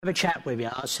have a chat with you.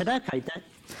 I said, okay, Dad.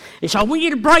 He said, I want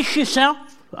you to brace yourself.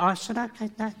 I said, okay,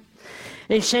 Dad.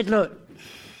 He said, look,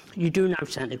 you do know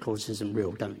Santa Claus isn't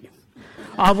real, don't you?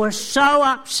 I was so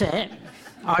upset,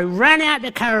 I ran out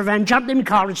the caravan, jumped in the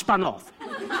car and spun off.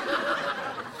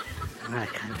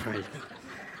 Okay, praise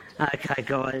God. Okay,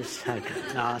 guys. Okay,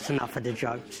 no, that's enough of the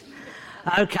jokes.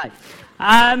 Okay.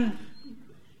 I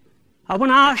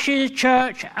want to ask you, the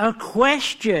church, a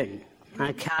question.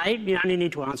 Okay? You only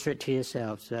need to answer it to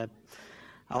yourselves.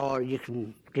 Or you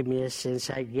can give me a sin and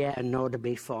say, yeah, no, to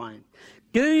be fine.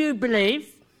 Do you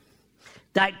believe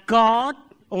that God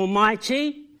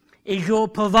Almighty is your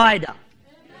provider?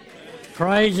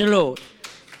 Praise the Lord.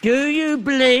 Do you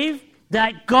believe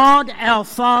that God, our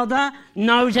Father,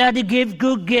 knows how to give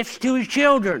good gifts to his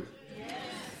children?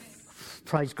 Yes.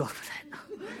 Praise God for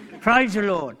that. Praise the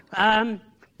Lord.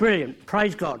 Brilliant.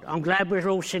 Praise God. I'm glad we're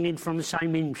all singing from the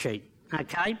same hymn sheet.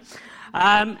 Okay?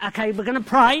 Okay, we're going to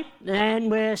pray,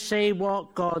 and we'll see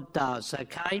what God does,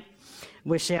 okay?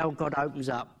 We'll see how God opens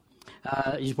up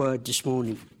his word this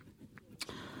morning.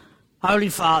 Holy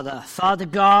Father, Father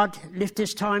God, lift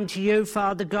this time to you,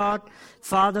 Father God.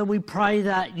 Father, we pray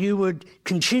that you would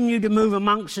continue to move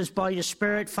amongst us by your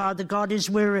Spirit, Father God,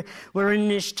 as we're in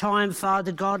this time,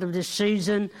 Father God, of this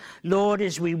season. Lord,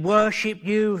 as we worship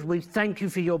you, we thank you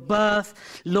for your birth.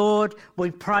 Lord,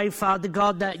 we pray, Father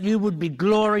God, that you would be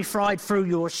glorified through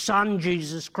your Son,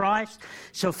 Jesus Christ.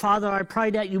 So, Father, I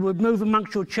pray that you would move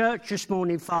amongst your church this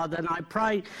morning, Father, and I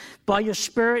pray by your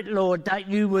Spirit, Lord, that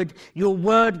your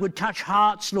word would touch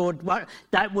hearts, Lord,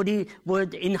 that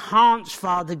would enhance,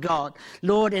 Father God,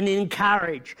 Lord, and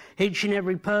encourage each and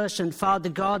every person, Father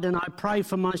God. And I pray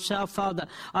for myself, Father.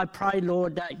 I pray,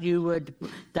 Lord, that you would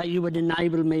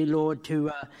enable me, Lord,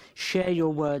 to share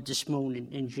your word this morning.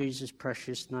 In Jesus'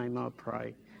 precious name, I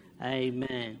pray.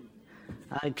 Amen.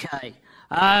 Okay.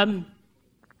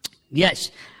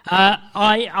 Yes.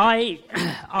 I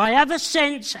have a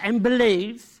sense and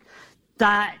believe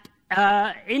that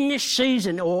in this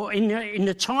season, or in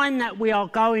the time that we are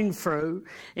going through,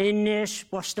 in this,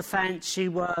 what's the fancy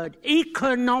word,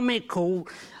 economical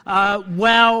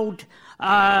world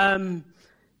time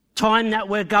that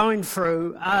we're going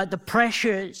through, the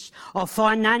pressures of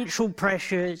financial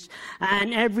pressures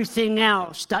and everything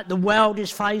else that the world is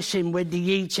facing with the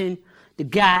eating, the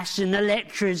gas and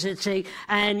electricity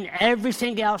and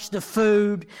everything else, the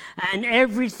food and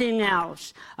everything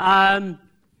else.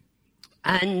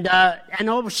 And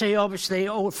obviously,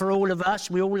 for all of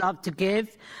us, we all love to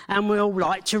give and we all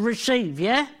like to receive,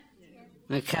 yeah?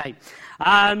 Okay.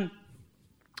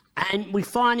 And we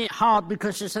find it hard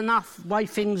because there's enough way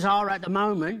things are at the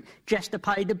moment just to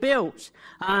pay the bills.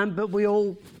 But we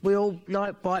all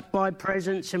like buy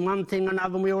presents and one thing and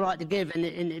another, and we all like to give, and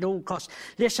it all costs.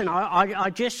 Listen, I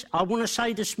want to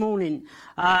say this morning,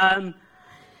 I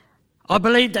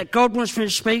believe that God wants me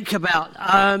to speak about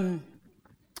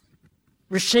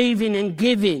receiving and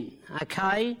giving,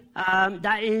 okay?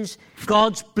 That is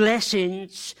God's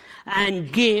blessings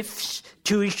and gifts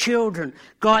to his children.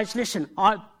 Guys, listen,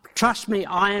 trust me,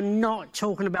 I am not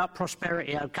talking about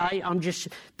prosperity, okay? I'm just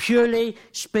purely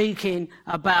speaking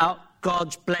about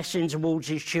God's blessings towards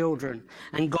his children.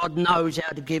 And God knows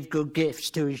how to give good gifts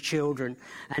to his children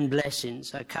and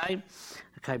blessings, okay?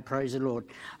 Okay, praise the Lord.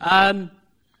 I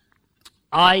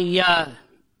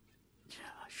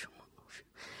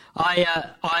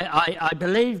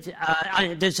believe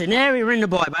there's an area in the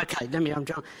Bible. Okay, I'm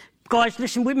John. Guys,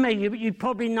 listen with me. You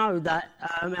probably know that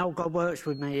how God works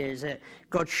with me is that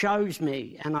God shows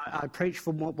me, and I preach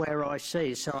from where I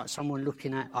see. So like someone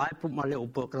looking at, I put my little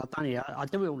book, and I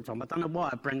do it all the time. I don't know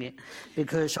why I bring it,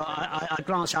 because I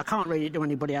glance. I can't read it to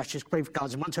anybody else. Just briefly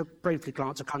glance. And once I briefly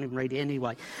glance, I can't even read it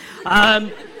anyway.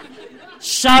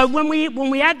 So when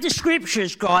we have the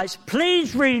scriptures, guys,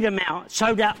 please read them out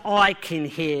so that I can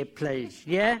hear, please.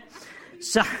 Yeah.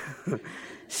 So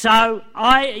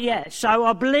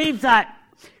I believe that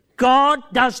God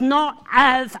does not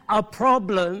have a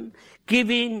problem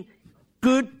giving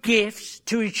good gifts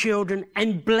to his children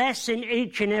and blessing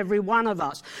each and every one of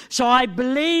us. So I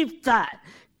believe that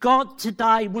God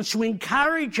today wants to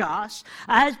encourage us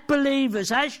as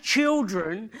believers, as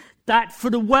children, that for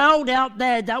the world out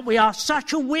there, that we are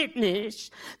such a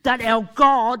witness that our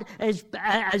God has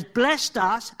blessed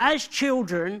us as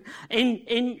children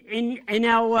in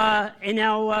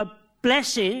our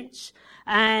blessings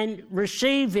and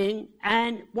receiving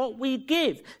and what we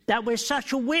give. That we're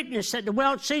such a witness that the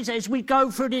world sees as we go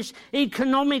through this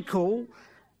economical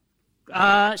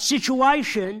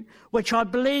situation, which I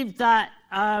believe that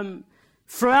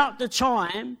throughout the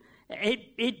time,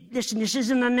 listen, this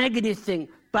isn't a negative thing.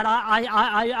 But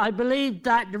I believe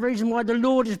that the reason why the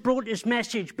Lord has brought this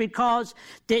message, because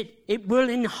that it will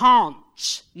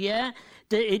enhance, the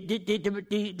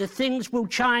things will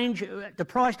change, the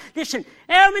price. Listen,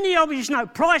 how many of you know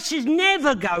prices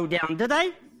never go down, do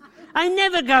they? They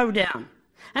never go down.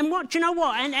 And do you know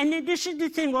what? And this is the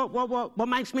thing, what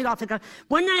makes me laugh. They go,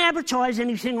 when they advertise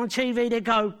anything on TV,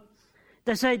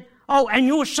 they say, oh, and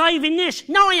you're saving this.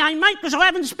 No, I ain't, mate, because I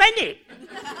haven't spent it.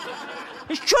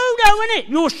 It's true, though, isn't it?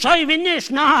 You're saving this.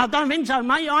 No, I don't think so,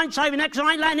 mate. I ain't saving that because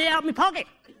I ain't letting it out of my pocket.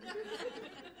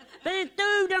 But it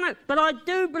do, don't it? But I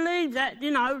do believe that,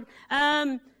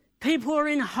 people are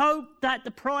in hope that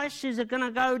the prices are going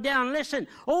to go down. Listen,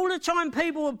 all the time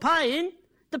people are paying,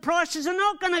 the prices are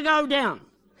not going to go down.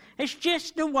 It's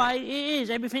just the way it is.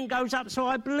 Everything goes up. So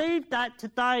I believe that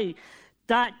today,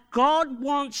 that God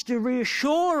wants to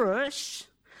reassure us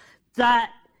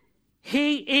that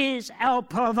He is our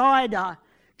provider,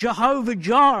 Jehovah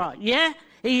Jireh,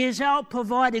 He is our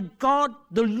provider. God,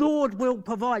 the Lord, will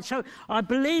provide. So I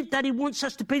believe that He wants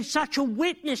us to be such a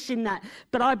witness in that.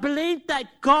 But I believe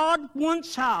that God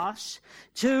wants us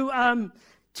to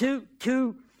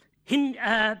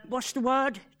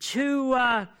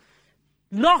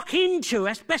lock into,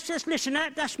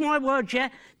 that's my word,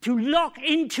 to lock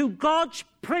into God's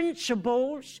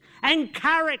principles and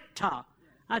character.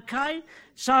 Okay?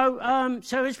 So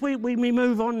as we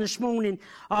move on this morning,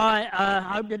 I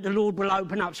hope that the Lord will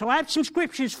open up. So I have some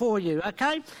scriptures for you,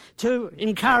 okay, to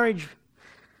encourage.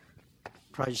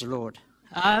 Praise the Lord.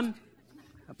 I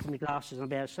put my glasses on, I'll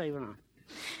be able to see, won't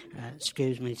I?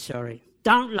 Excuse me, sorry.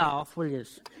 Don't laugh, will you?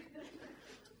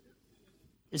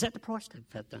 Is that the price they've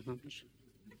had done?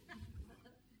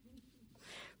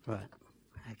 Right,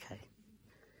 okay.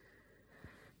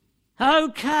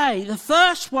 Okay, the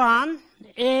first one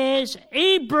is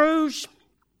Hebrews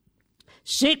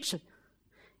 6.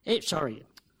 I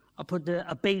put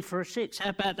a B for a 6. How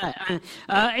about that?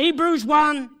 Hebrews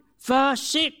 1,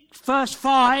 verse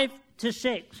 5 to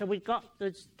 6. So we've got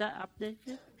that up there.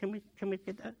 Can we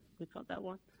get that? We've got that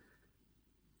one.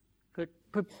 Good.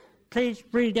 Please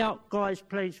read out, guys,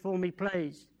 please, for me,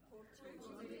 please.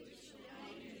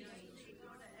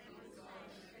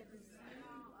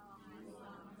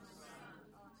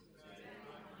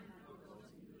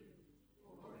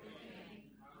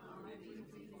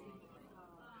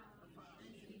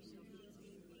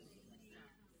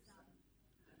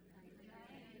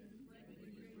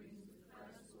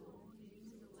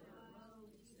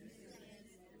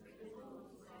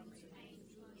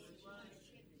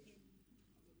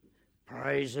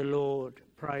 Praise the Lord,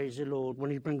 praise the Lord, when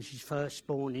He brings His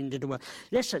firstborn into the world.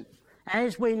 Listen,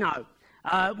 as we know,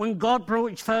 when God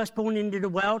brought His firstborn into the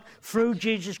world through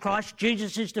Jesus Christ,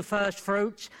 Jesus is the first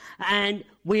fruits, and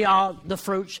we are the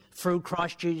fruits through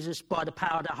Christ Jesus. By the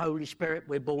power of the Holy Spirit,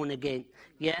 we're born again.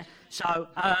 So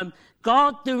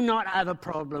God do not have a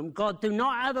problem. God do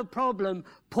not have a problem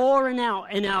pouring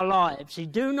out in our lives. He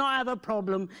do not have a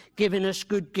problem giving us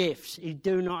good gifts. He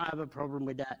do not have a problem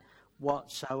with that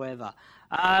whatsoever.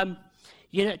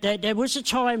 There was a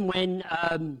time when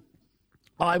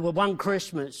one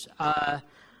Christmas, I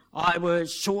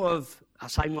was sort of, I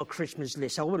say my Christmas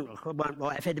list, I won't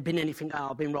write, if it had been anything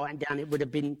I've been writing down, it would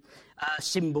have been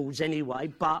symbols anyway,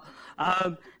 but,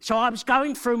 so I was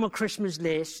going through my Christmas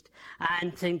list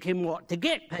and thinking what to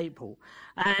get people,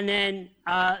 and then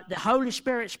the Holy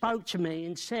Spirit spoke to me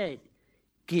and said,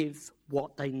 give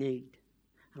what they need.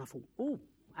 And I thought, oh,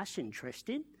 that's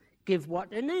interesting. Give what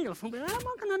they need. I thought, well, how am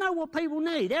I going to know what people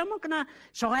need? How am I going to...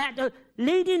 So I had to,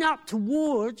 leading up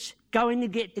towards going to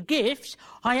get the gifts,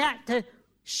 I had to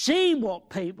see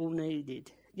what people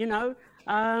needed,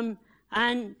 and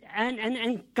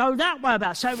go that way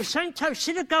about it. So it was something to,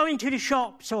 instead of going to the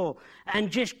shops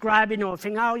and just grabbing or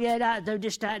thinking, oh yeah, that'll do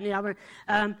this, that and the other.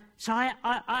 So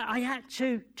I had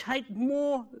to take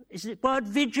more, is it word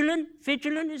vigilant,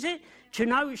 is it? To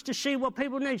notice, to see what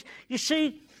people need. You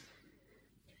see,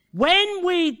 when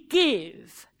we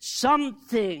give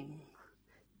something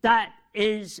that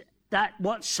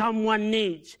what someone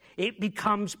needs, it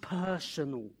becomes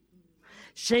personal.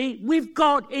 See, with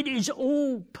God, it is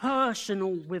all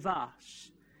personal with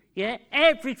us.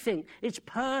 Everything is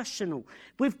personal.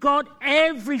 With God,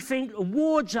 everything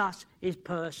towards us is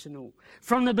personal.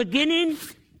 From the beginning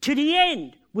to the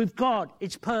end. With God,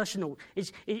 it's personal.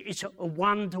 It's a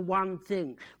one-to-one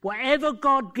thing. Whatever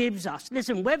God gives us,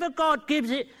 listen, whether God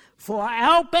gives it for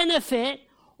our benefit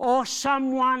or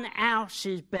someone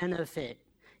else's benefit,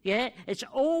 it's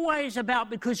always about,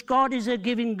 because God is a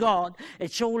giving God,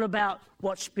 it's all about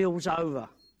what spills over.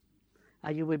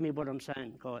 Are you with me what I'm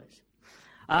saying, guys?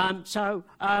 So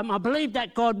I believe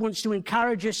that God wants to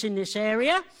encourage us in this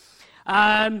area.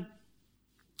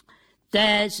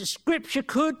 There's a scripture.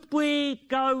 Could we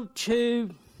go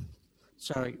to,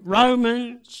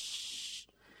 Romans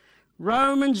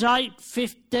 8,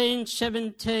 15,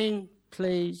 17,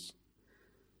 please.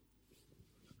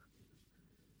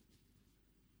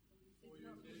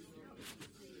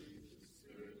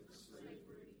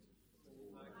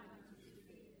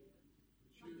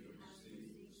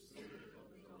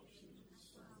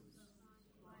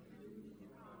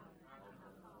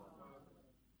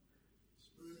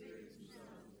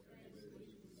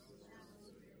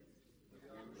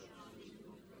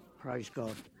 Praise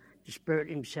God. The Spirit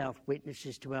himself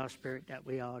witnesses to our spirit that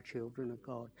we are children of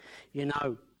God. You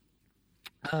know,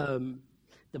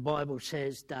 the Bible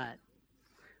says that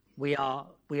we are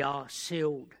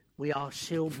sealed. We are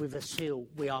sealed with a seal.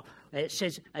 It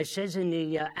says in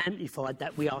the Amplified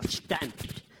that we are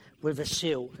stamped with a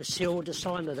seal of the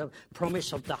sign of the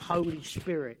promise of the Holy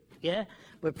Spirit. Yeah,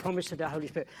 we're promised of the Holy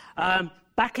Spirit.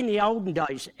 Back in the olden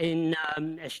days, in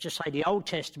let's just say the Old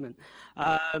Testament,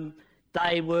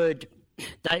 they would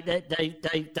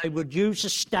use a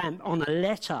stamp on a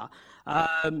letter.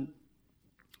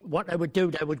 What they would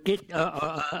do, they would get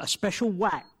a special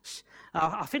wax.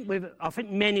 I think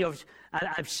many of us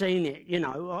have seen it, you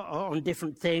know, on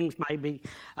different things, maybe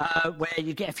where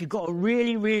you get, if you've got a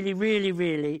really, really, really,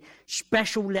 really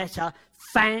special letter,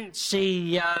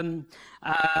 fancy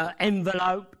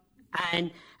envelope,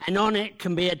 and on it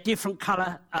can be a different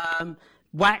colour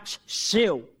wax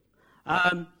seal.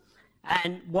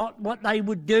 And what they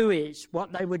would do,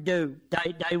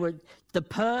 the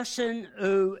person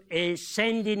who is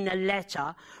sending the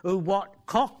letter, who what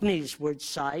Cockneys would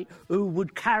say, who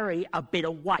would carry a bit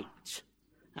of weight,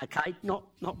 okay, not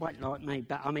weight like me,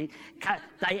 but I mean,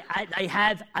 they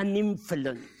have an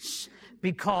influence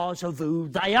because of who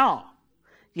they are.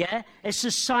 Yeah, it's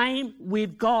the same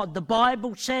with God. The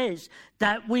Bible says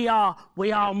that we are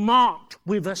marked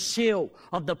with a seal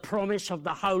of the promise of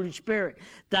the Holy Spirit.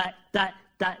 That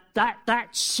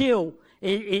seal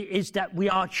is that we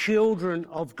are children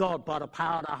of God by the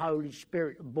power of the Holy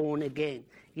Spirit, born again.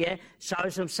 Yeah. So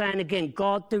as I'm saying again,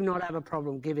 God do not have a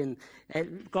problem giving.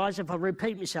 Guys, if I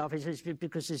repeat myself, it's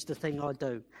because it's the thing I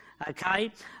do.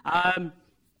 Okay.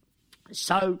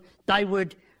 So they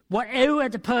would. Whatever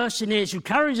the person is who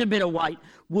carries a bit of weight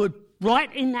would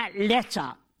write in that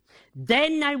letter.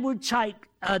 Then they would take,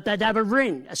 they'd have a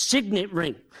ring, a signet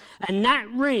ring. And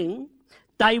that ring,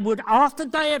 they would, after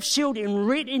they have sealed it and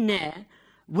written there,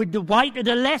 with the weight of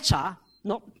the letter,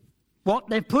 not what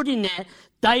they've put in there,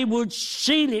 they would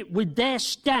seal it with their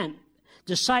stamp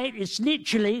to say it is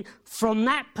literally from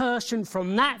that person,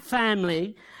 from that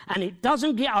family, and it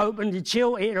doesn't get opened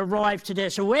until it arrives to there.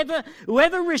 So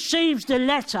whoever receives the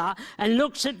letter and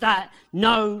looks at that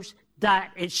knows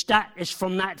that it's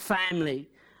from that family,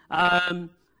 and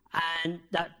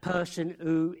that person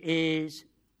who is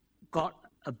got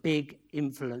a big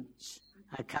influence.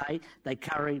 Okay, they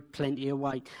carry plenty of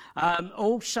weight.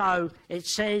 Also, it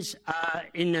says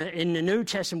in the New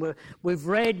Testament, we've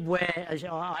read where,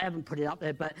 I haven't put it up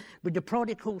there, but with the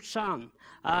prodigal son,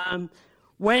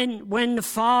 when the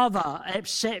father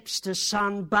accepts the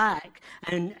son back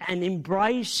and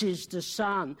embraces the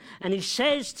son, and he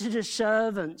says to the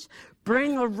servants,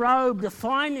 bring a robe, the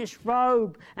finest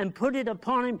robe, and put it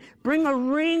upon him. Bring a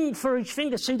ring for his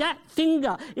finger. See, that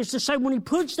finger is to say when he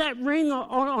puts that ring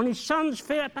on his son's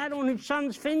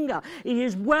finger, he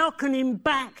is welcoming him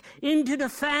back into the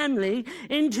family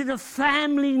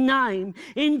name,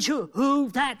 into who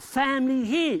that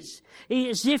family is.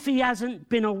 As if he hasn't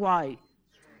been away.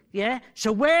 Yeah,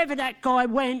 so wherever that guy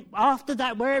went, after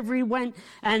that, wherever he went,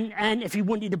 and if he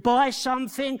wanted to buy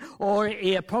something, or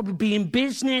he'd probably be in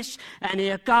business, and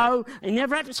he'd go, he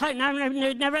never had to take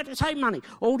money.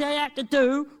 All they had to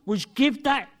do was give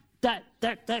that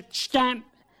stamp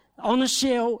on a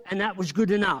seal, and that was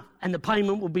good enough, and the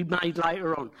payment would be made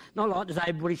later on. Not like today,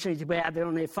 everybody seems to have it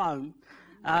on their phone.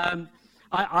 I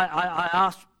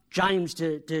asked James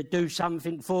to do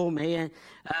something for me,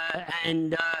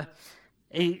 and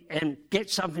get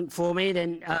something for me,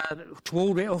 then to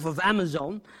order it off of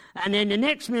Amazon. And then the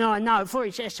next minute I know, before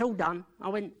he said, it's all done. I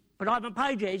went, but I haven't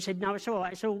paid yet. He said, no, it's all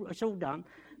right, it's all done.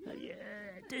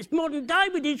 It's modern day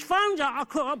with these phones. I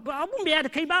wouldn't be able to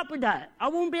keep up with that. I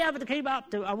wouldn't be able to keep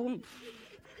up to it. I wouldn't.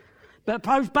 But I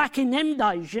suppose back in them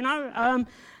days, you know,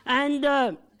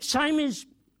 same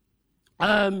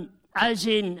as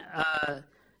in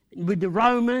with the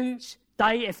Romans.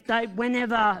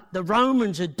 Whenever the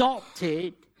Romans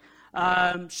adopted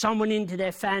someone into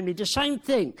their family, the same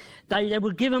thing. They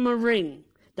would give them a ring.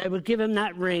 They would give them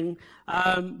that ring,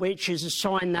 which is a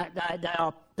sign that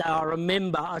they are a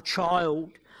member, a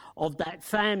child of that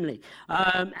family.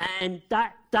 And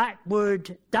that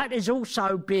has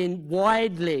also been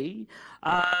widely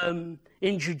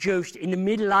introduced in the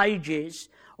Middle Ages,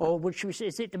 or which was,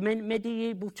 is it the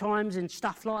medieval times and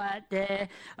stuff like that there?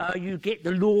 You get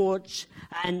the lords,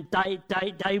 and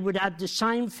they would have the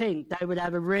same thing. They would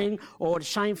have a ring, or the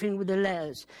same thing with the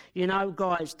letters. You know,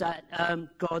 guys, that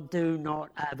God do not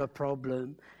have a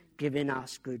problem giving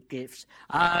us good gifts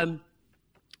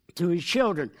to his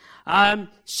children.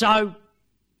 So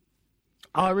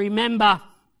I remember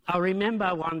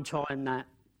one time that,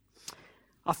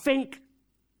 I think,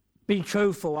 be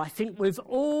truthful, I think we've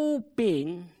all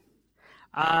been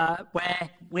where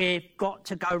we've got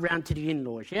to go round to the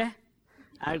in-laws, yeah?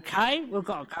 Okay, we've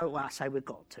got to go. Well, I say we've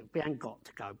got to. We ain't got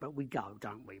to go, but we go,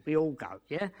 don't we? We all go,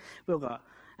 yeah? We all go.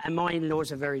 And my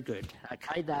in-laws are very good,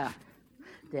 okay?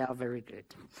 They are very good.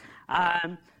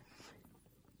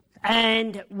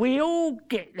 And we all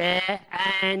get there,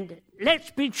 and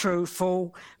let's be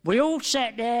truthful, we all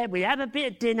sit there, we have a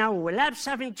bit of dinner, or we'll have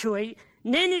something to eat,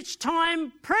 and then it's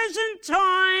time, present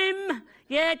time,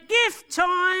 yeah, gift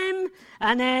time,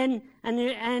 and then,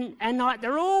 and like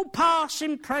they're all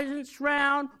passing presents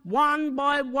round, one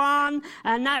by one,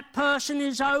 and that person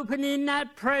is opening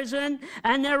that present,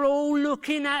 and they're all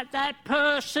looking at that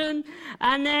person,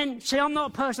 and then, see, I'm not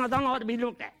a person, I don't like to be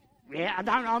looked at. Yeah,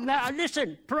 I've never,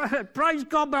 listen, praise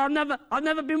God, but I've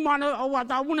never been one, I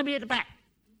want to be at the back.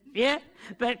 Yeah?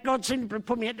 But God seemed to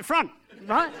put me at the front,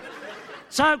 right?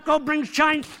 So God brings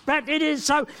change, but it is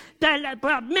so,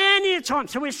 but many a time,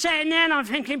 so we're sitting there and I'm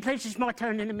thinking, please, it's my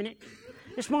turn in a minute.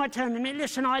 It's my turn in a minute.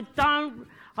 Listen, I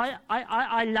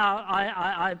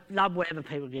love whatever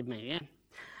people give me, yeah?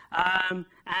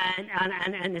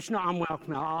 And it's not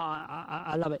unwelcome,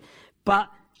 I love it. But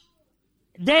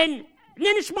then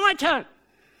it's my turn.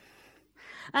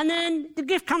 And then the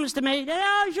gift comes to me.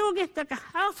 Oh, it's your gift.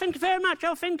 Oh, thank you very much.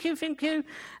 Oh, thank you.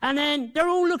 And then they're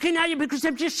all looking at you because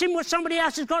they've just seen what somebody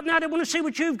else has got. Now they want to see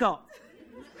what you've got.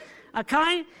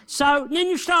 Okay? So then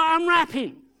you start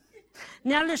unwrapping.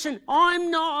 Now listen,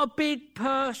 I'm not a big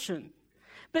person.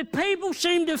 But people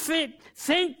seem to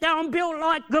think that I'm built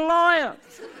like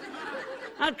Goliath.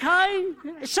 Okay?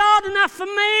 It's hard enough for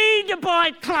me to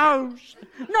buy clothes.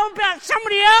 Not about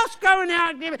somebody else going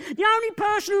out and giving. The only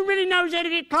person who really knows how to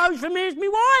get clothes for me is my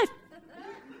wife.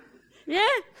 Yeah?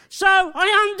 So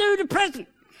I undo the present.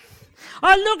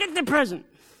 I look at the present.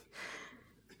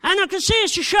 And I can see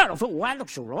it's a shirt. I thought, well, that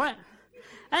looks all right.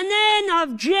 And then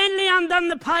I've gently undone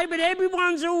the paper.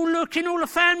 Everyone's all looking, all the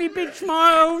family big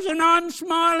smiles, and I'm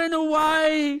smiling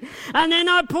away. And then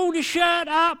I pull the shirt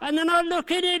up, and then I look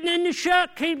at it, and then the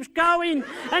shirt keeps going.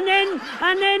 And then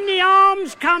the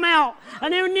arms come out.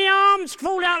 And then the arms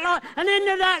fall out like, and then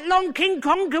that long King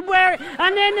Kong could wear it.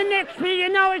 And then the next thing you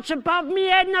know, it's above me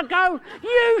head, and I go,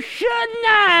 you shouldn't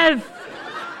have.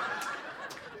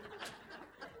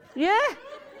 Yeah?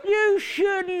 You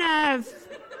shouldn't have.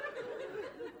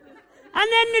 And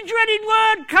then the dreaded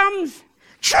word comes,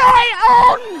 try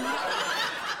on!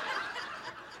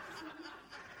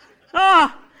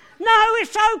 Oh, no,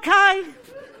 it's okay.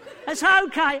 It's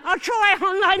okay. I'll try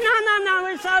on. Like, no,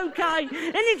 it's okay.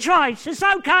 Any choice, it's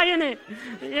okay, isn't it?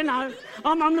 You know,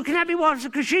 I'm looking at my wife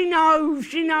because she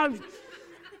knows.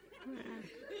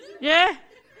 Yeah?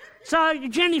 So you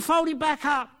gently fold it back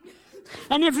up.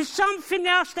 And if it's something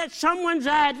else that someone's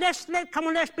had, let's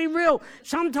be real.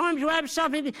 Sometimes you have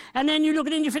something, and then you look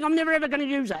at it and you think, I'm never ever going to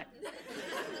use that.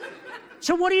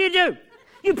 So what do?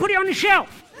 You put it on the shelf.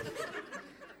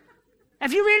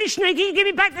 If you're really sneaky, you give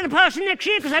it back to the person next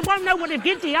year because they won't know what they've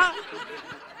given to you.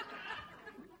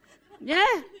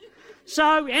 Yeah?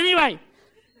 So, anyway.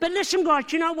 But listen, guys,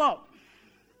 do you know what?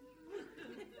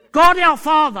 God our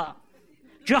Father,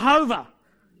 Jehovah,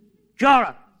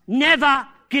 Jireh, never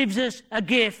gives us a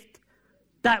gift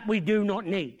that we do not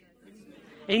need.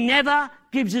 He never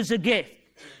gives us a gift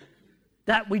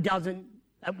that we don't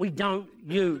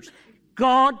use.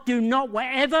 God do not,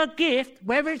 whatever gift,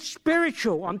 whether it's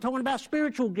spiritual, I'm talking about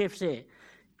spiritual gifts here,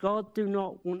 God do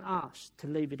not want us to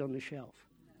leave it on the shelf.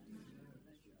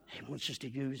 He wants us to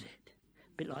use it.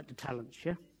 A bit like the talents,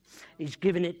 yeah? He's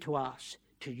given it to us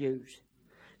to use.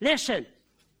 Listen,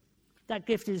 that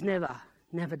gift is never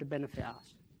to benefit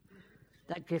us.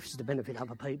 That gift is to benefit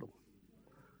other people.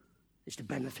 It's to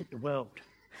benefit the world.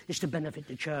 It's to benefit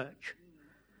the church.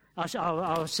 I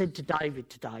said to David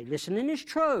today, listen, and it's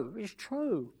true. I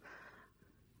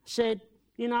said,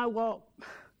 you know what?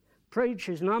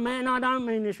 Preachers, and I don't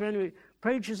mean this for anybody,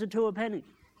 preachers are to a penny.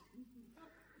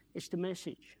 It's the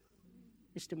message.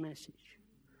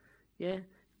 Yeah?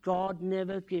 God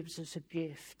never gives us a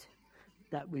gift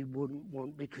that we wouldn't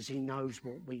want because he knows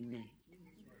what we need.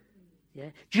 Yeah?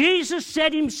 Jesus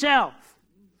said himself,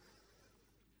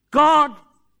 God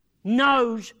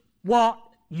knows what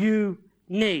you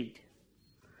need.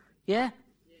 Yeah?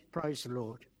 Praise the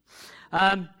Lord.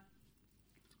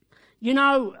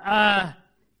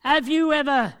 Have you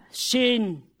ever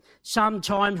seen,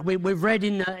 sometimes we've read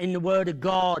in the Word of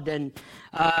God, and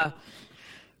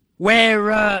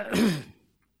where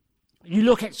you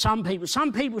look at some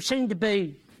people seem to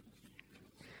be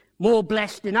more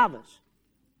blessed than others.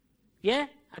 Yeah?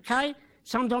 Okay?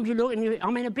 Sometimes you look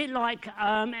and a bit like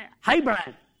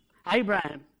Abraham.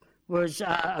 Abraham was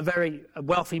a very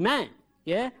wealthy man.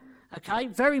 Yeah? Okay?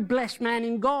 Very blessed man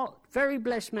in God. Very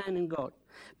blessed man in God.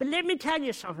 But let me tell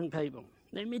you something, people.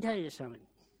 Let me tell you something.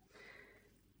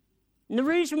 And the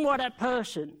reason why that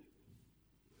person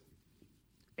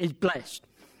is blessed,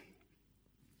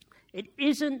 it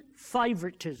isn't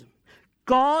favoritism.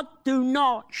 God do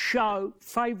not show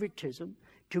favoritism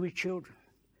to his children.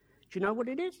 Do you know what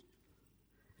it is?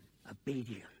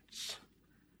 Obedience.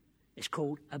 It's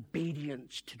called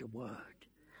obedience to the word.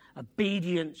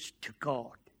 Obedience to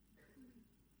God.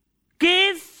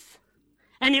 Give,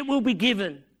 and it will be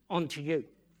given unto you.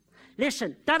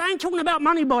 Listen, that ain't talking about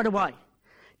money, by the way.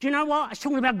 Do you know what? It's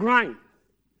talking about grain.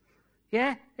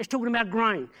 Yeah? It's talking about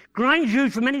grain. Grain's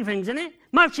used for many things, isn't it?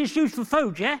 Mostly it's used for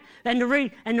food, yeah? And to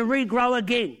regrow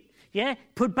again. Yeah?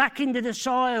 Put back into the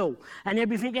soil and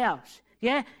everything else.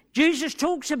 Yeah? Jesus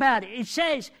talks about it. It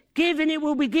says, give and it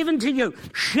will be given to you.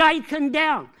 Shaken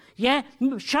down. Yeah?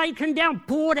 Shaken down,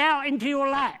 poured out into your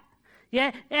lap.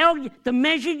 Yeah, the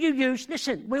measure you use,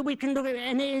 listen, where we can look at it,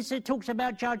 and it talks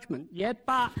about judgment, yeah,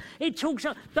 but it talks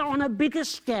on a bigger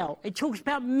scale. It talks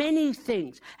about many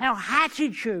things, our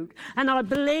attitude. And I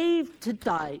believe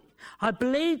today,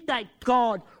 that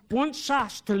God wants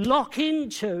us to lock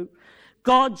into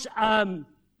God's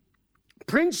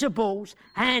principles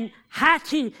and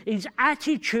his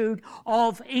attitude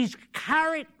of his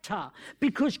character,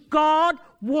 because God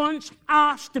wants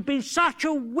us to be such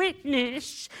a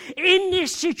witness in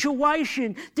this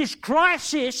situation, this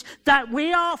crisis that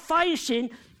we are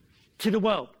facing to the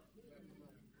world.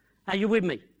 Are you with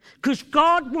me? Because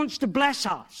God wants to bless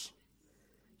us.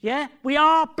 Yeah, we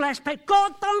are blessed, but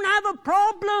God don't have a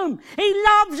problem. He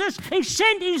loves us. He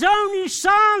sent his only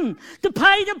son to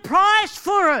pay the price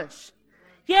for us.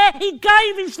 Yeah, he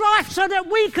gave his life so that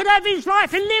we could have his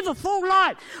life and live a full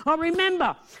life. I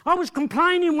remember I was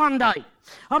complaining one day.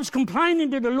 I was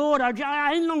complaining to the Lord.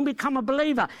 I ain't long become a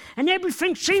believer. And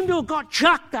everything seemed to have got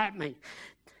chucked at me.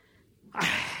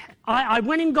 I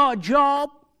went and got a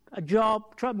job.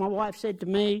 My wife said to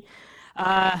me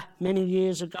many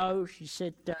years ago, she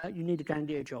said, you need to go and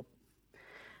get a job.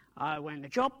 I went to a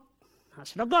job. I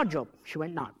said, I've got a job. She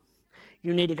went, no.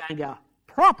 You need to go and get a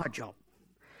proper job.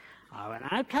 I went,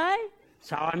 okay.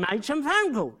 So I made some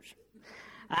phone calls.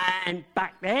 And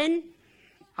back then,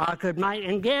 I could make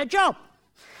and get a job.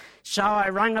 So I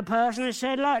rang a person and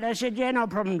said, look, they said, yeah, no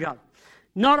problem, Joe.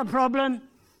 Not a problem.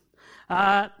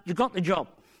 You got the job.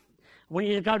 I want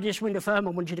you to go to this window firm.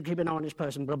 I want you to keep an eye on this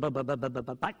person. Blah, blah, blah, blah, blah,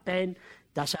 blah. Back then,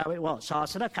 that's how it was. So I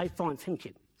said, okay, fine, thank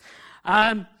you.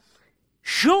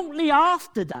 Shortly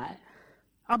after that,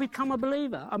 I became a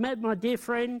believer. I met my dear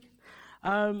friend,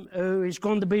 who is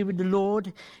going to be with the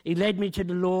Lord. He led me to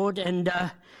the Lord, and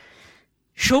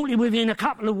shortly within a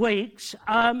couple of weeks,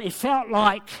 it felt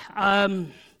like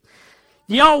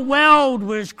the old world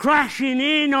was crashing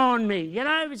in on me, you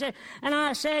know. And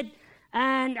I said,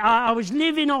 and I was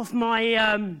living off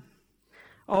my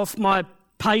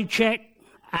paycheck,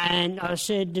 and I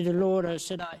said to the Lord, I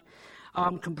said,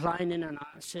 I'm complaining, and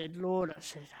I said, Lord,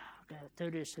 I've got to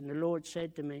do this, and the Lord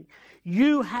said to me,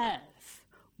 you have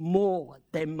more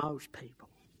than most people.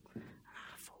 And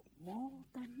I thought, more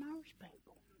than most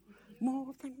people.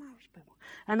 More than most people.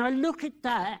 And I look at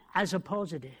that as a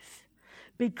positive.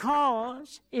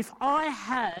 Because if I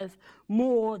have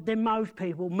more than most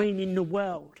people, meaning the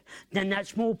world, then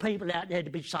that's more people out there to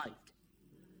be saved.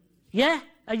 Yeah?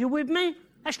 Are you with me?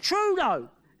 That's true, though.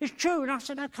 It's true. And I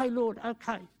said, okay, Lord,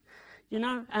 okay. You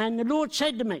know, and the Lord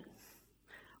said to me,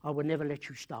 I will never let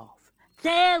you starve.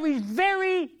 There is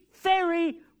very,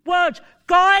 very words.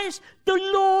 Guys, the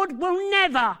Lord will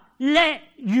never let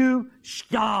you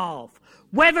starve.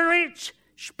 Whether it's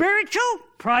spiritual,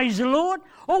 praise the Lord,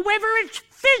 or whether it's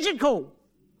physical.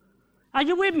 Are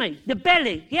you with me? The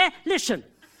belly, yeah? Listen,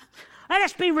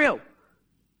 let's be real.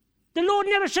 The Lord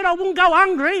never said I won't go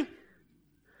hungry.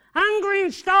 Hungry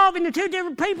and starving are two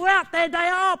different people out there.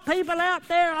 People out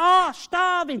there are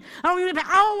starving.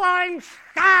 Oh, I'm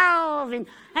starving.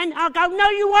 And I go, no,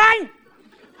 you ain't.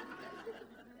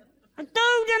 I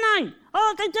do, don't I?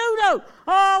 Oh, they do though.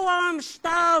 Oh, I'm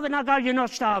starving. I go, you're not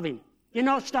starving. You're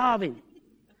not starving.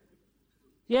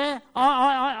 Yeah,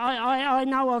 I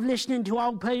know I've listened to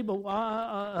old people,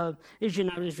 as you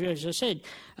know, as I said,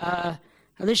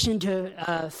 listening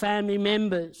to family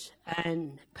members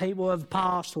and people have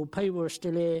passed or people are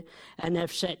still here and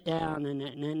they've sat down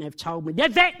and they've told me,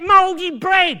 they've ate mouldy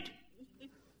bread.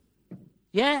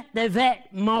 Yeah, they've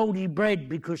ate mouldy bread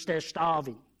because they're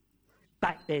starving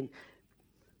back then.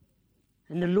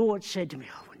 And the Lord said to me,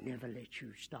 I will never let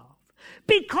you starve.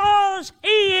 Because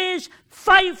he is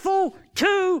faithful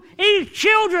to his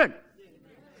children.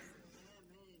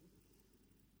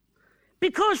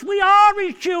 Because we are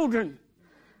his children.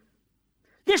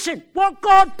 Listen, what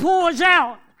God pours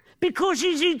out, because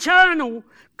he's eternal,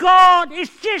 God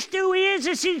is just who he is,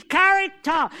 it's his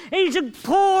character. He's a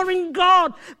pouring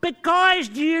God. But guys,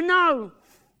 do you know,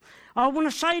 I want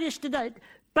to say this today,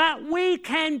 but we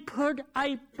can put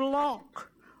a block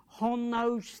on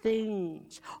those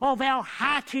things, of our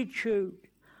attitude,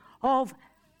 of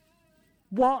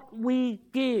what we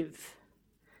give.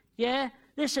 Yeah?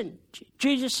 Listen,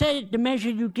 Jesus said, the measure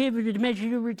you give is the measure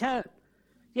you return.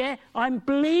 Yeah? I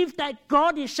believe that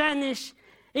God is saying this,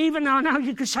 even though I know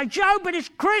you could say, Joe, but it's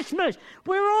Christmas.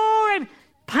 We're all in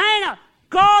pain.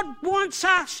 God wants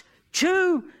us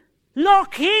to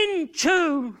lock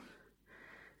into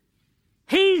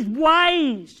his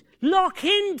ways, lock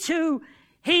into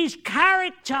his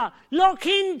character, lock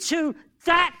into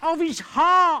that of his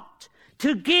heart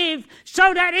to give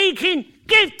so that he can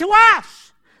give to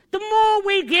us. The more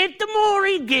we give, the more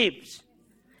he gives.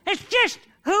 It's just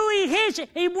who he is.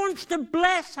 He wants to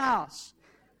bless us.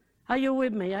 Are you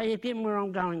with me? Are you getting where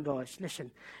I'm going, guys?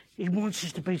 Listen, he wants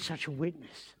us to be such a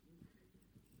witness.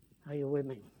 Are you with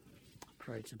me?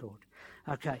 Praise the Lord.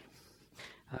 Okay.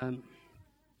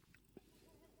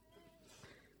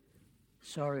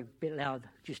 Sorry, a bit loud.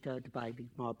 Just heard the baby.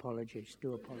 My apologies.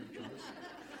 Do apologise.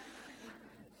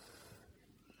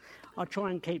 I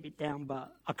try and keep it down,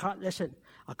 but I can't. Listen,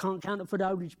 I can't count it for the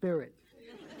Holy Spirit.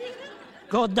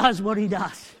 God does what he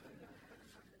does.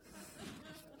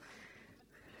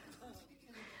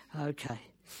 Okay.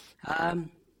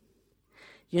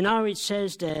 You know, it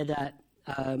says there that,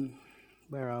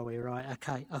 where are we? Right,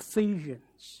 okay.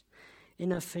 Ephesians.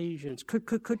 In Ephesians.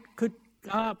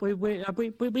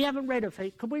 We haven't read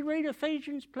Ephesians. Could we read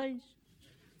Ephesians, please?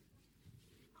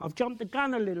 I've jumped the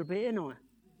gun a little bit, haven't I?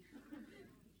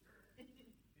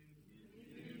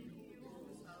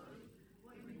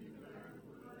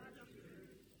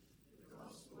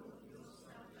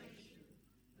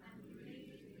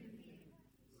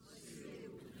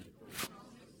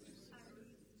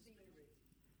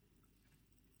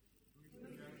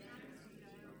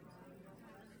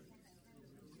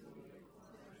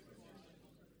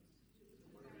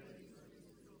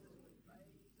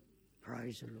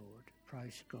 Praise the Lord.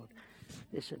 Praise God.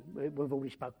 Listen, we've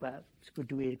always spoke about it's good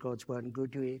to hear God's word and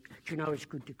good to hear. Do you know it's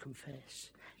good to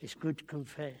confess? It's good to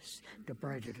confess the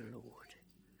bread of the Lord.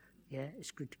 Yeah,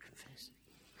 it's good to confess.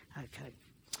 Okay.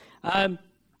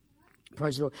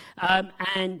 Praise the Lord.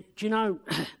 And do you know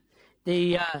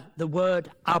the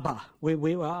word Abba?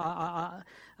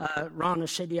 Rana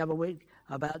said the other week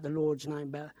about the Lord's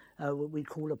name. We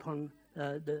call upon.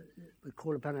 We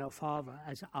call upon our Father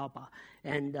as Abba,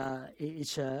 and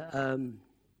it's an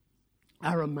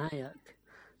Aramaic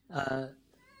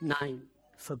name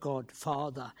for God,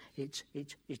 Father. It's a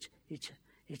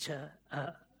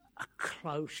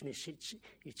closeness.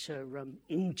 It's a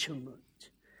intimate,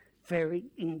 very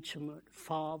intimate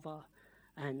father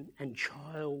and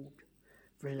child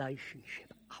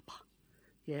relationship. Abba,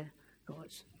 yeah,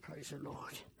 guys, praise the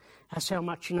Lord. That's how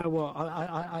much. You know what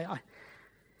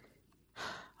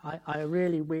I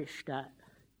really wish that,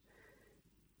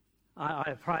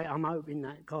 I pray, I'm hoping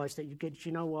that, guys, that you get,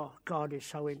 you know what, God is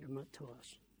so intimate to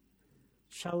us.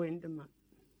 So intimate,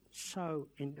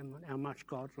 how much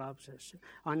God loves us.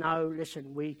 I know,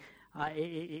 listen,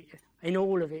 in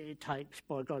all of it, it takes,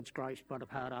 by God's grace, by the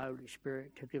power of the Holy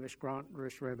Spirit, to give us, grant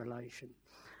us revelation.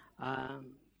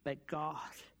 But God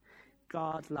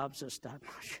loves us that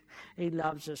much. He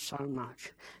loves us so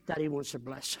much that he wants to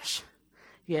bless us.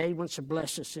 Yeah, he wants to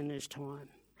bless us in this time.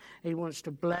 He wants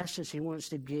to bless us. He wants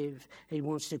to give. He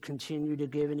wants to continue to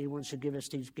give, and he wants to give us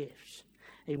these gifts.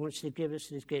 He wants to give us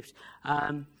these gifts.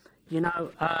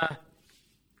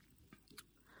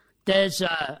 There's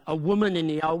a woman in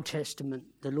the Old Testament.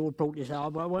 The Lord brought this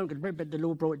out. I won't read, but the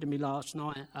Lord brought it to me last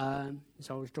night as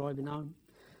I was driving home.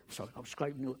 Sorry, I was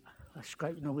scraping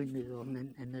the windows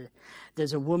on, and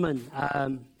there's a woman.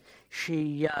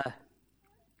 She.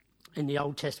 In the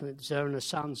Old Testament, it's her and her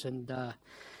sons, and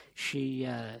she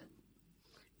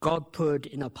God put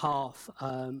in a path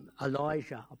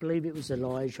Elijah. I believe it was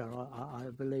Elijah. I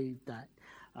believe that.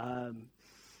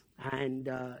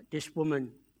 This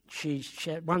woman, she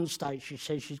at one stage, she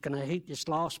says she's going to eat this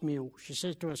last meal. She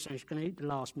says to her son, she's going to eat the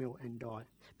last meal and die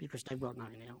because they've got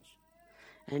nothing else.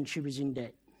 And she was in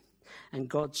debt. And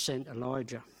God sent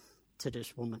Elijah to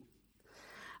this woman.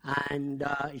 And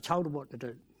he told her what to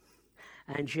do.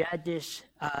 And she had this,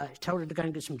 he told her to go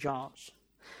and get some jars.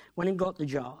 Went and got the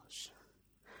jars.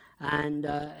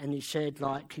 And he said,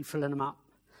 like, keep filling them up.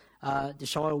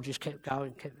 This oil just kept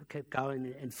going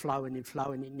and flowing.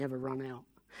 It never run out.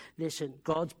 Listen,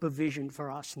 God's provision for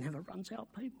us never runs out,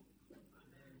 people.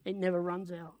 It never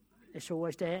runs out. It's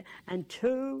always there. And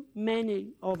too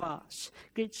many of us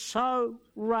get so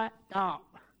wrapped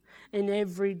up in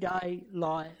everyday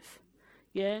life.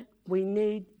 Yeah, we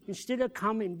need, instead of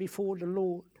coming before the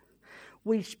Lord,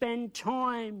 we spend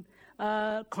time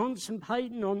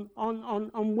contemplating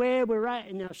on where we're at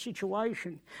in our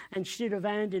situation instead of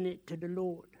handing it to the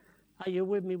Lord. Are you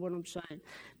with me what I'm saying?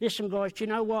 Listen, guys, do you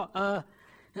know what?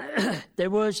 There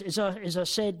was, as I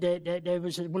said, there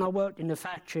was, when I worked in the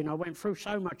factory and I went through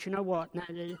so much, you know what?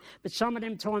 But some of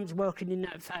them times working in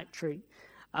that factory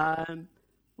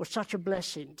was such a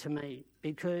blessing to me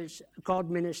because God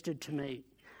ministered to me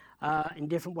in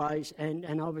different ways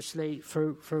and obviously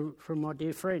through my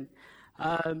dear friend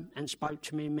and spoke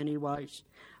to me in many ways.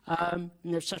 And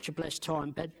it was such a blessed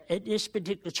time. But at this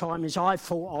particular time, as I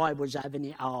thought I was having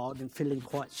it hard and feeling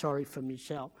quite sorry for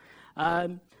myself,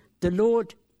 the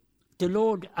Lord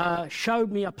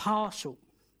showed me a parcel,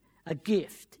 a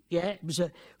gift. Yeah, it was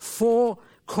a four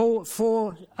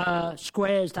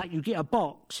squares that you get a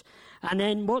box, and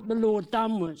then what the Lord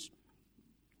done was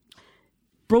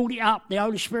brought it up. The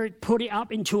Holy Spirit put it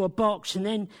up into a box, and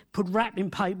then put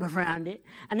wrapping paper around it,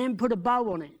 and then put a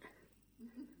bow on it.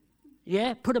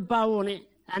 Yeah, put a bow on it,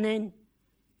 and then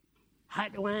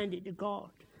had to hand it to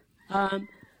God.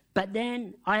 But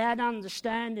then I had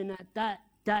understanding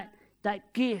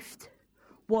that gift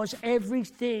was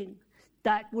everything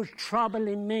that was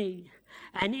troubling me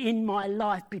and in my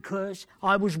life because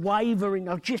I was wavering.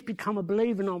 I've just become a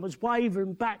believer and I was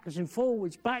wavering backwards and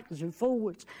forwards.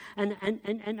 And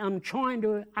I'm trying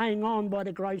to hang on by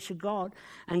the grace of God.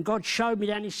 And God showed me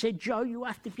that and he said, Joe, you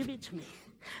have to give it to me.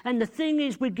 And the thing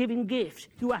is with giving gifts,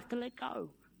 you have to let go.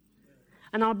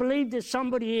 And I believe there's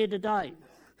somebody here today.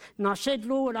 And I said,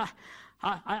 Lord,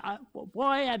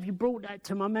 why have you brought that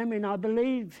to my memory? And I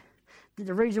believe that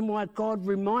the reason why God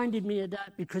reminded me of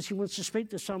that because he wants to speak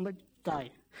to somebody today.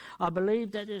 I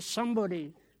believe that there's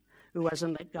somebody who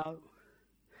hasn't let go.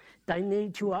 They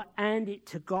need to hand it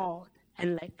to God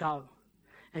and let go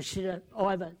instead of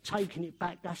either taking it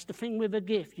back. That's the thing with a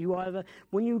gift.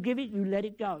 When you give it, you let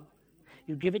it go.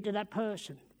 You give it to that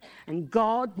person. And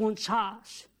God wants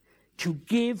us to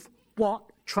give what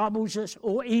troubles us,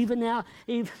 or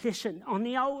listen, on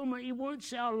the ultimate, he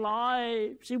wants our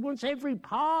lives. He wants every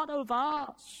part of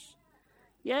us.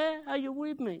 Yeah, are you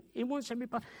with me? He wants every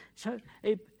part. So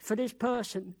for this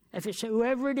person, if it's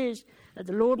whoever it is, that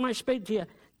the Lord may speak to you,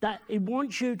 that he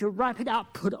wants you to wrap it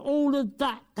up, put all of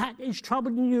that is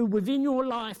troubling you within your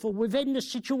life or within the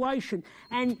situation,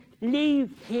 and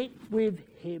leave it with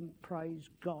him. Praise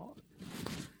God.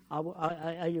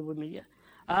 Are you with me?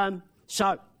 Yeah.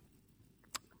 So,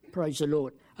 praise the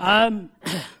Lord. Where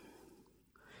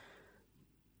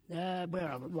are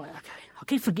we? Right, okay. I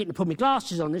keep forgetting to put my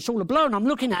glasses on. It's all a blow and I'm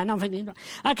looking at it and I'm thinking,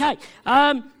 okay.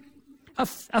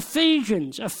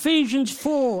 Ephesians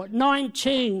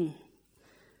 4:19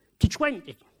 to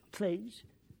 20, please.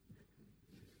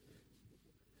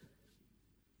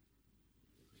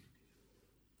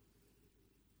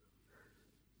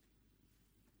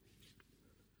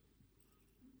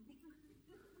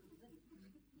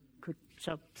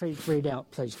 So please read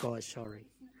out, please, guys. Sorry.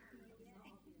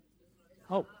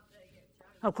 Oh,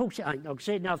 of course it ain't. I've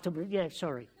said enough to. Yeah,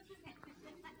 sorry.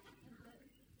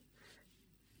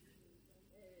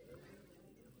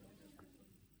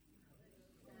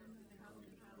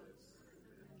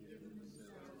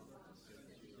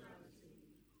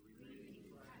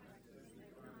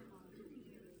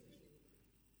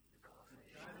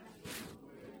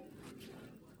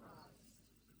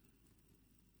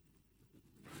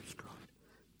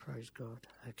 Praise God.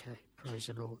 Okay. Praise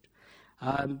the Lord.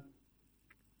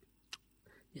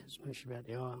 Yes, mention about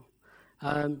the aisle.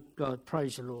 God,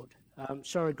 praise the Lord.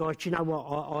 Sorry, guys. Do you know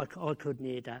what? I couldn't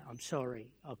hear that. I'm sorry.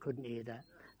 I couldn't hear that.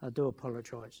 I do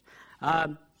apologise.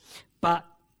 But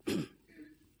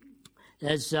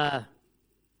there's.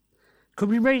 Could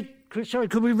we read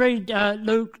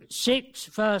Luke 6,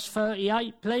 verse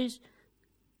 38, please?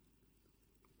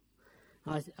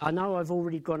 I know I've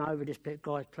already gone over this, but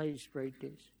guys, please read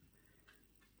this.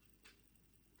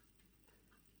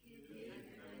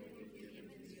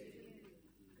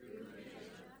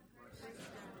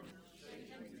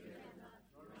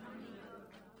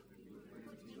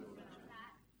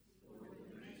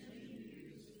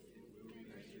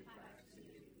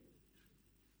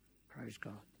 Praise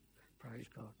God. Praise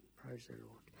God. Praise the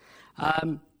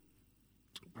Lord.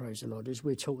 Praise the Lord. As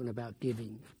we're talking about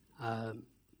giving, I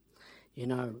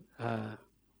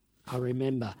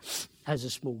remember as a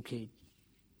small kid,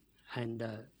 and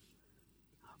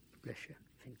bless you,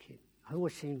 thank you. I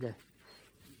always seem to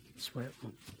swear.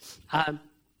 I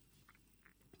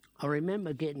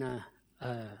remember getting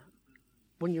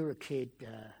when you're a kid,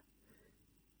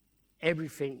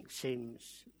 everything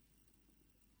seems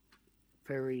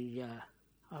very,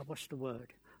 what's the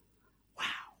word? Wow,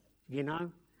 you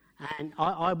know. And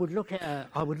I would look at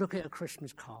a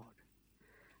Christmas card,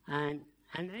 and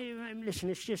listen,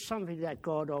 it's just something that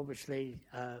God obviously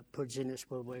puts in us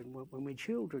when we're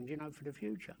children, you know, for the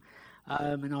future.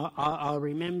 And I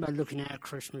remember looking at a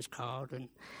Christmas card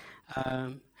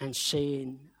and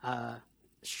seeing the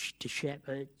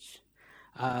shepherds,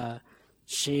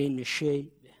 seeing the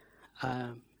sheep,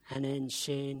 and then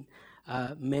seeing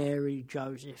Mary,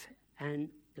 Joseph, and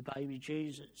the baby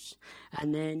Jesus.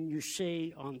 And then you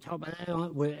see on top of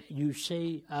that, where you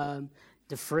see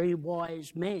the three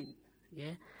wise men,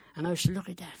 yeah? And I used to look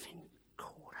at that and think,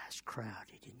 God, that's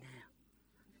crowded in there.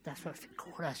 That's what I think,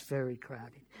 God, that's very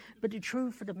crowded. But the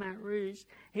truth of the matter is,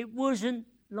 it wasn't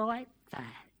like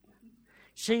that.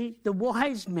 See, the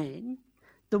wise men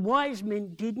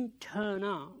didn't turn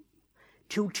up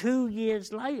till 2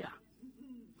 years later,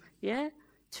 yeah?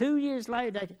 2 years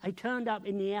later, they turned up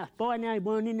in the house. By now, he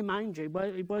weren't in the manger.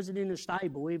 He wasn't in the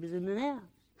stable. He was in the house.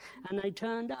 And they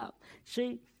turned up.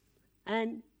 See,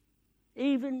 and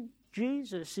even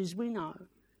Jesus, as we know,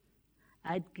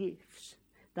 had gifts.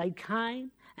 They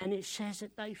came, and it says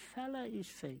that they fell at his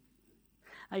feet.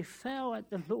 They fell at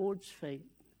the Lord's feet.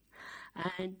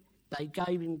 And they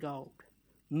gave him gold,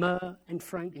 myrrh, and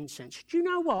frankincense. Do you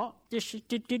know what? It's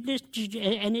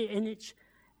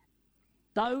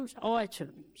those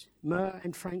items, myrrh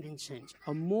and frankincense,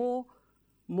 are more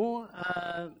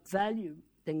value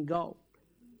than gold.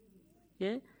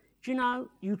 Yeah? Do you know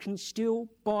you can still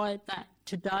buy that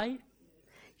today?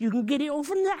 You can get it off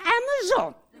on the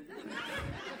Amazon.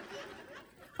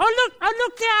 I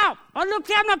looked it up. And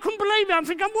I couldn't believe it. I'm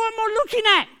thinking, what am I looking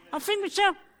at? I think to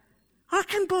myself, I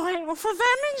can buy it off of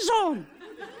Amazon.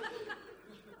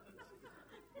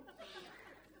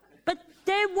 But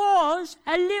there was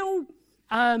a little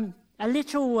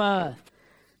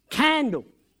candle,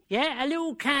 yeah, a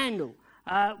little candle,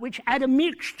 which had a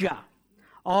mixture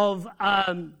of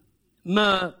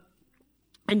myrrh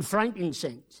and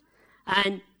frankincense,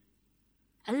 and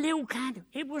a little candle.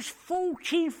 It was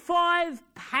 £45.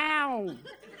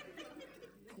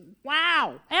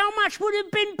 Wow, how much would it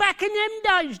have been back in them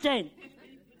days then?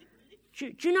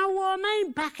 Do you know what I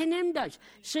mean? Back in them days,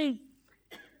 see.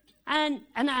 And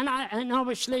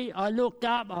obviously I looked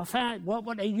up, I found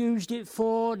what they used it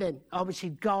for. Then obviously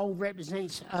gold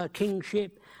represents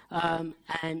kingship,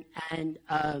 and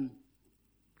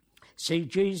see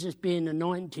Jesus being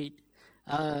anointed,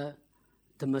 the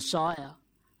Messiah.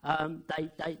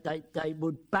 They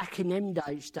would, back in them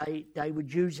days, they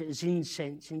would use it as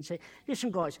incense and say,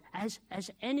 listen guys, as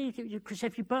anything, because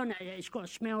if you burn it, it's got a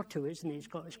smell to it, isn't it? It's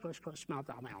got a smell.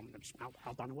 I mean,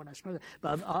 I don't know what I smell,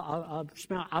 but I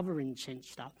smell other incense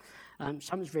stuff.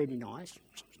 Some's really nice,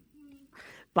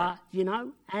 but you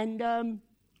know, and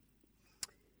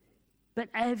but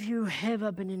have you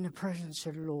ever been in the presence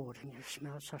of the Lord and you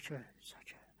smell such a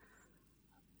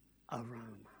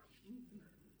aroma?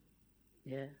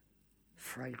 Yeah,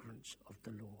 fragrance of the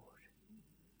Lord.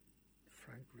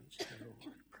 Fragrance of the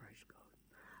Lord. Praise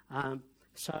God.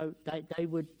 So they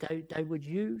would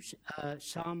use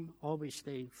some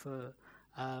obviously for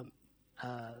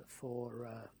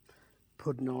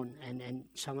putting on, and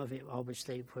some of it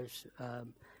obviously was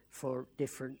for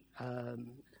different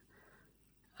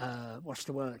what's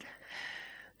the word?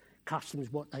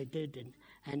 Customs, what they did,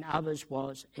 and others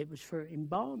was for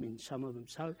embalming, some of them.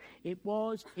 So it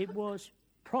was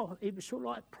sort of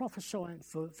like prophesying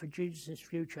for Jesus'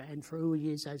 future and for who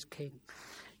he is as king.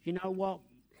 You know what?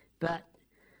 But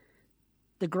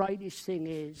the greatest thing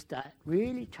is that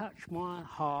really touched my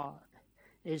heart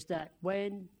is that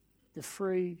when the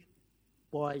three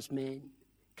wise men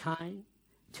came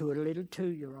to a little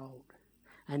 2-year-old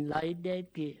and laid their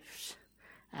gifts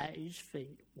at his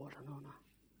feet, what an honour.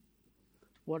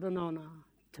 What an honour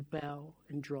to bow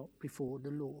and drop before the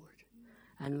Lord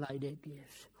and lay their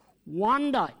gifts.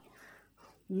 one day,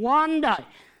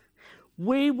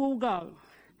 we will go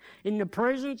in the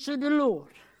presence of the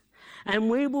Lord, and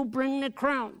we will bring the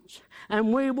crowns,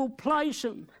 and we will place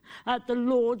them at the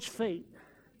Lord's feet.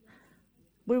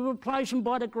 We will place them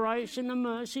by the grace and the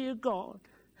mercy of God,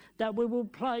 that we will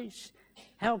place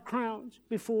our crowns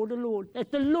before the Lord.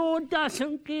 That the Lord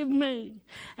doesn't give me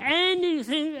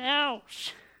anything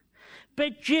else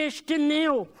but just to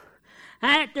kneel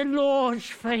at the Lord's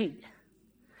feet,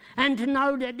 and to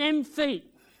know that them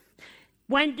feet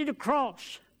went to the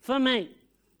cross for me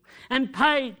and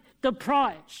paid the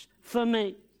price for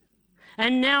me.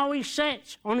 And now he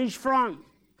sits on his throne.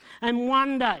 And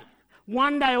one day,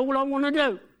 all I want to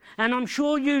do, and I'm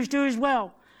sure you do as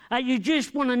well, you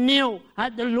just want to kneel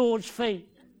at the Lord's feet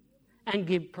and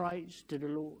give praise to the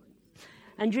Lord.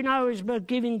 And you know, as we're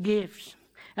giving gifts,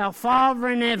 our Father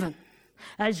in heaven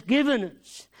has given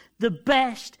us the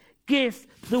best gift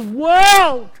the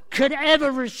world could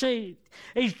ever receive,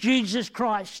 is Jesus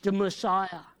Christ, the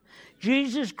Messiah.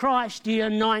 Jesus Christ, the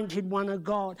anointed one of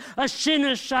God, a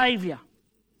sinner's Saviour.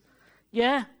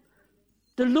 Yeah?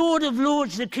 The Lord of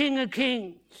Lords, the King of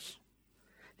Kings.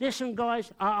 Listen,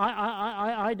 guys,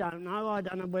 I don't know. I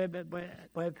don't know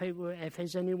where people, if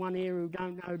there's anyone here who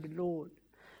don't know the Lord.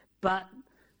 But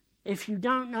if you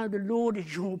don't know the Lord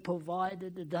as your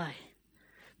provider today,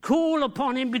 call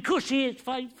upon him because he is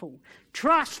faithful.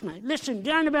 Trust me. Listen,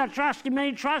 don't about trusting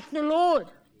me, trust the Lord.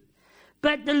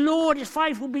 But the Lord is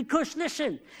faithful because,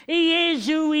 listen, he is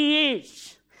who he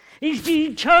is. He's the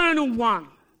eternal one.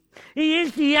 He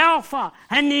is the Alpha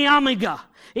and the Omega.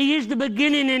 He is the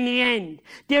beginning and the end.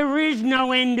 There is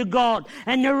no end to God,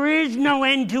 and there is no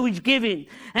end to his giving.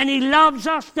 And he loves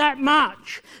us that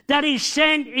much that he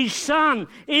sent his Son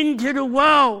into the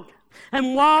world.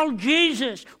 And while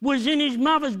Jesus was in his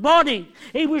mother's body,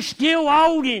 he was still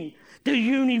holding the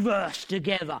universe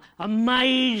together.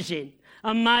 Amazing,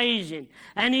 amazing.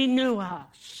 And he knew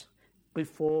us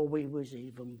before we was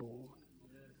even born.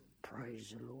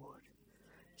 Praise the Lord.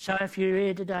 So if you're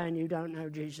here today and you don't know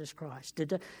Jesus Christ,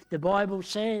 the Bible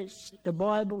says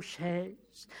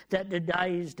that the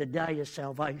day is the day of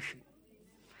salvation.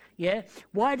 Yeah?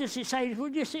 Why does it say,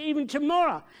 well, just even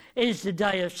tomorrow is the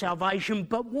day of salvation?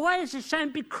 But why is it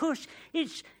saying? Because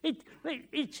it's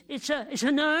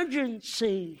an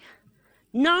urgency.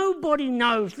 Nobody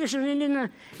knows. Listen,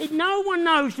 no one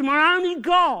knows tomorrow, only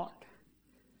God.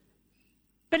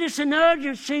 But it's an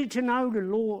urgency to know the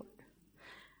Lord.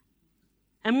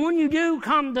 And when you do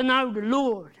come to know the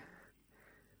Lord,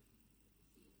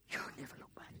 you'll never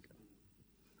look back.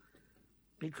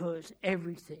 Because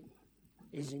everything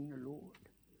is in the Lord.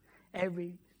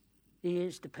 He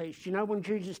is the peace. You know, when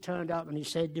Jesus turned up and he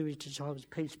said to his disciples,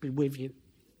 peace be with you.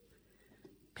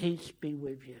 Peace be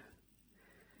with you.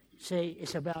 See,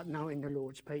 it's about knowing the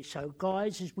Lord's peace. So,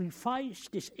 guys, as we face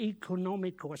this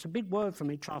economical, it's a big word for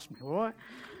me, trust me, all right?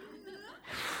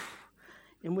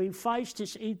 And we face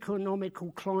this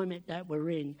economical climate that we're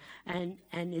in, and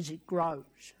as it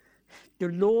grows, the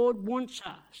Lord wants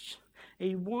us.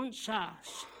 He wants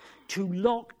us to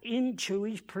lock into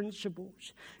his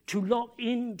principles, to lock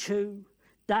into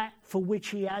that for which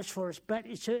he has for us. But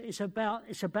it's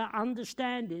about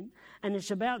understanding, and it's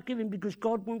about giving because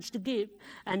God wants to give.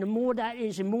 And the more that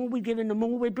is, the more we give, and the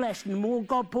more we're blessed, and the more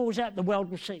God pours out, the world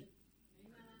will see.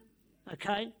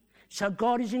 Okay? So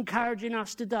God is encouraging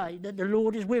us today that the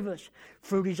Lord is with us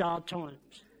through these hard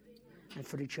times and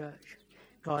for the church.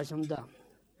 Guys, I'm done.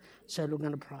 So we're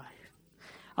going to pray.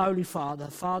 Holy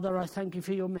Father, I thank you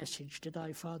for your message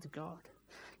today, Father God.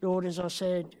 Lord, as I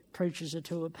said, preachers are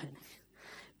to a penny.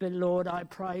 But Lord, I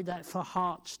pray that for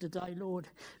hearts today, Lord,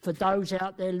 for those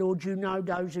out there, Lord, you know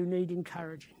those who need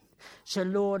encouraging. So,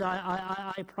 Lord,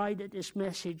 I pray that this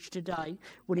message today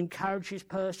would encourage this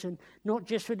person, not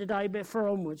just for today, but for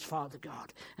onwards, Father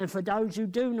God. And for those who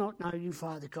do not know you,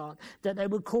 Father God, that they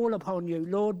would call upon you,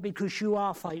 Lord, because you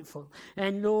are faithful.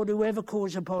 And, Lord, whoever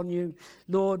calls upon you,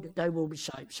 Lord, they will be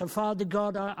saved. So, Father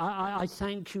God, I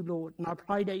thank you, Lord, and I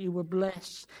pray that you will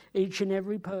bless each and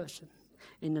every person.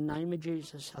 In the name of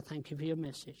Jesus, I thank you for your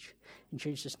message. In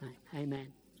Jesus' name, amen.